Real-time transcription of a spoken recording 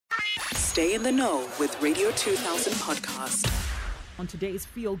Stay in the know with Radio 2000 podcast. On today's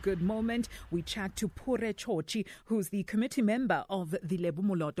Feel Good Moment, we chat to Phure Chochi, who's the committee member of the Lebo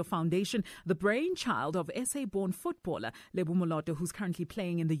Moloto Foundation, the brainchild of SA-born footballer Lebo Moloto, who's currently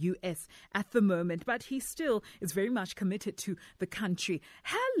playing in the US at the moment, but he still is very much committed to the country.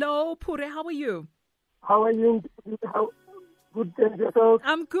 Hello, Phure, how are you? How are you? Good, thank you.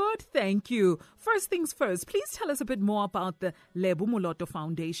 I'm good, thank you. First things first, please tell us a bit more about the Lebo Moloto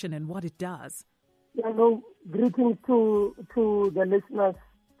Foundation and what it does. Greetings to the listeners,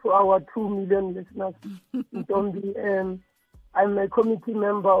 to our 2 million listeners. I'm a committee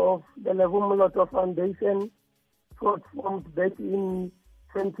member of the Lebo Moloto Foundation, formed back in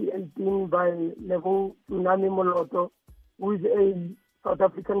 2018 by Lebo Moloto, who is a South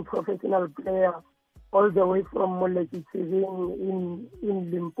African professional player all the way from Moleki in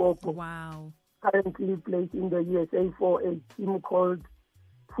Limpopo. Wow. Currently plays in the USA for a team called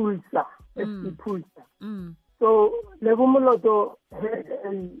Phure Chochi. So Lebo Moloto had a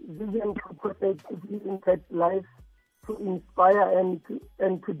vision to positively impact life, to inspire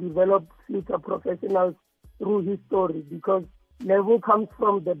and to develop future professionals through his story, because Lebo comes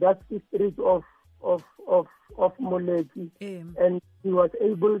from the dusty streets of Moleki, and he was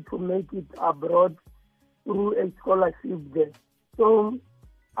able to make it abroad through a scholarship there. So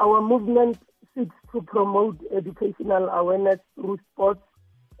our movement seeks to promote educational awareness through sports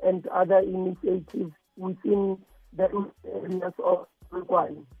and other initiatives within the areas of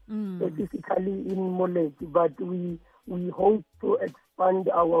Polokwane, specifically in Moleki. But we hope to expand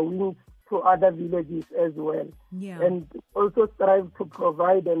our wings to other villages as well. Yeah. And also strive to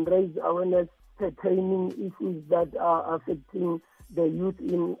provide and raise awareness pertaining issues that are affecting the youth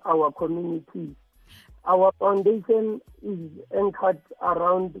in our communities. Our foundation is anchored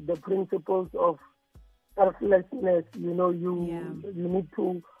around the principles of selflessness. You need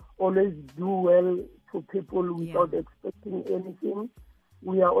to always do well to people without expecting anything.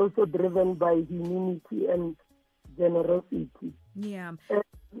 We are also driven by humanity and generosity. Yeah.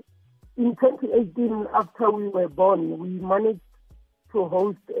 In 2018, after we were born, we managed to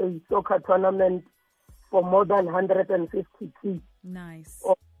host a soccer tournament for more than 150 kids. Nice.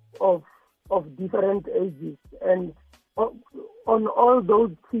 Of different ages, and on all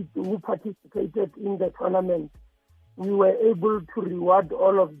those kids who participated in the tournament, we were able to reward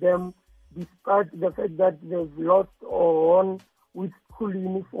all of them, despite the fact that they've lost or won, with school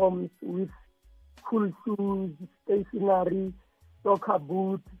uniforms, with school shoes, stationery, soccer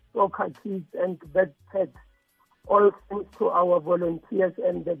boots, soccer kits, and backpacks, all thanks to our volunteers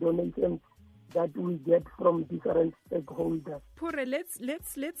and the donations that we get from different stakeholders. Phure,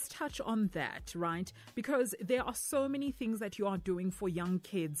 let's touch on that, right? Because there are so many things that you are doing for young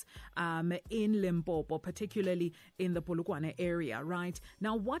kids in Limpopo, particularly in the Polokwane area, right?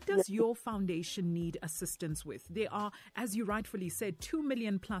 Now, what does your foundation need assistance with? There are, as you rightfully said, 2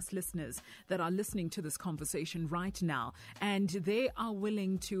 million plus listeners that are listening to this conversation right now, and they are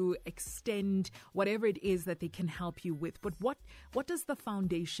willing to extend whatever it is that they can help you with. But what does the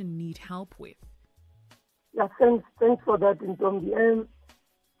foundation need help with? Yeah, thanks for that, Ntombi.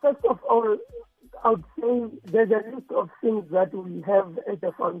 First of all, I would say there's a list of things that we have at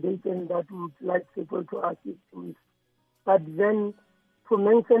the foundation that we would like people to assist with. But then, to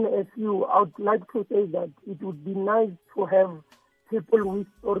mention a few, I would like to say that it would be nice to have people with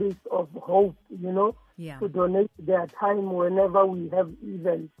stories of hope, to donate their time whenever we have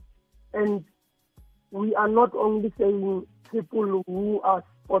events. And we are not only saying people who are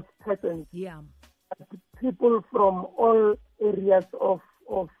sports persons, but people from all areas of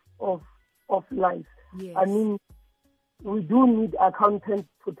life. Yes. I mean, we do need accountants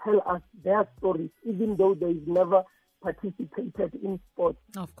to tell us their stories, even though they've never participated in sports.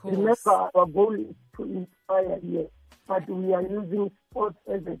 Of course. Remember, our goal is to inspire here, but we are using sports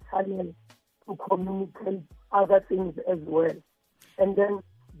as a channel to communicate other things as well. And then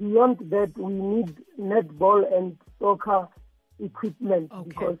beyond that, we need netball and soccer equipment,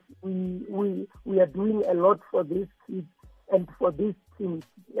 because we are doing a lot for these kids and for these teams.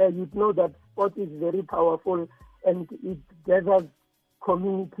 You know that sport is very powerful, and it gathers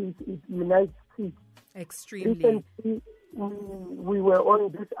communities, it unites kids. Extremely. Recently, we were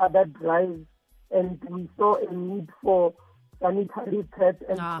on this other drive, and we saw a need for sanitary pads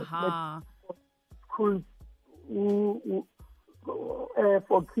and schools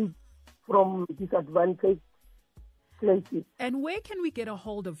for kids from disadvantaged places. And where can we get a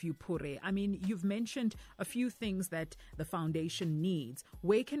hold of you, Phure? I mean, you've mentioned a few things that the foundation needs.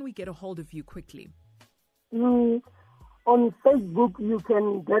 Where can we get a hold of you quickly? On Facebook, you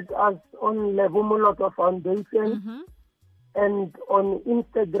can get us on Lebo Moloto Foundation. And on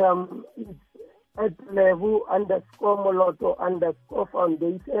Instagram, it's at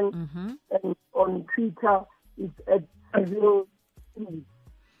Lebo_Moloto_Foundation. And on Twitter, it's at Saving.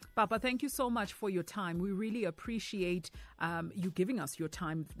 Papa, thank you so much for your time. We really appreciate you giving us your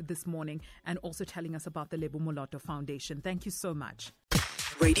time this morning and also telling us about the Lebo Moloto Foundation. Thank you so much.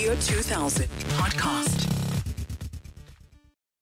 Radio 2000 podcast.